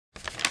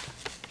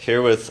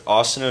Here with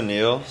Austin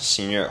O'Neill,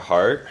 senior at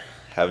Hart,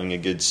 having a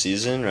good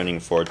season, running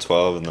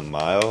 4:12 in the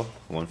mile,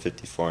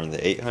 154 in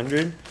the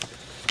 800.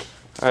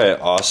 All right,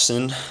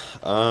 Austin,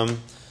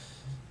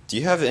 do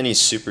you have any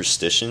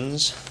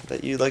superstitions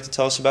that you'd like to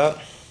tell us about?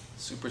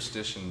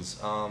 Superstitions.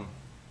 I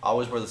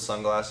always wear the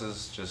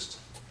sunglasses just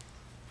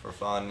for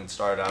fun. It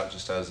started out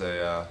just as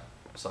a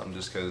something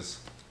just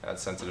because I had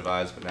sensitive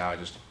eyes, but now I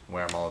just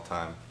wear them all the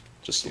time.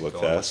 Just to Keep look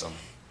going with fast?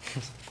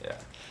 them. Yeah.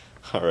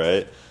 All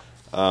right.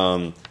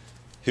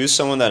 Who's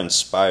someone that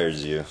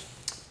inspires you?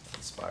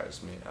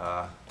 Inspires me.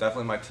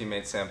 Definitely my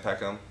teammate Sam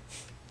Peckham.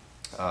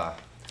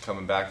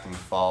 Coming back from the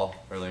fall,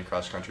 early in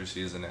cross country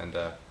season, and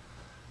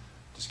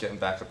just getting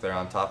back up there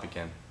on top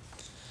again.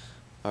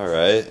 All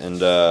right,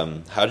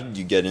 and how did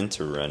you get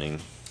into running?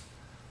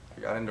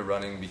 I got into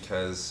running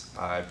because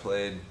I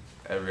played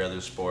every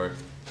other sport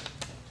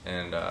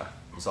and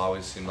was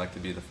always seemed like to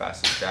be the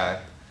fastest guy,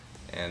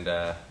 and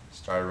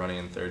started running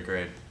in 3rd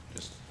grade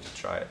just to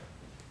try it.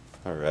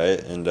 All right,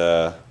 and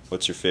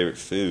what's your favorite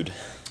food?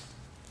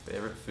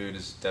 Favorite food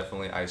is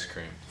definitely ice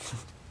cream.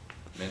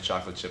 Mint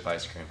chocolate chip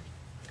ice cream.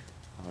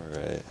 All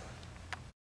right.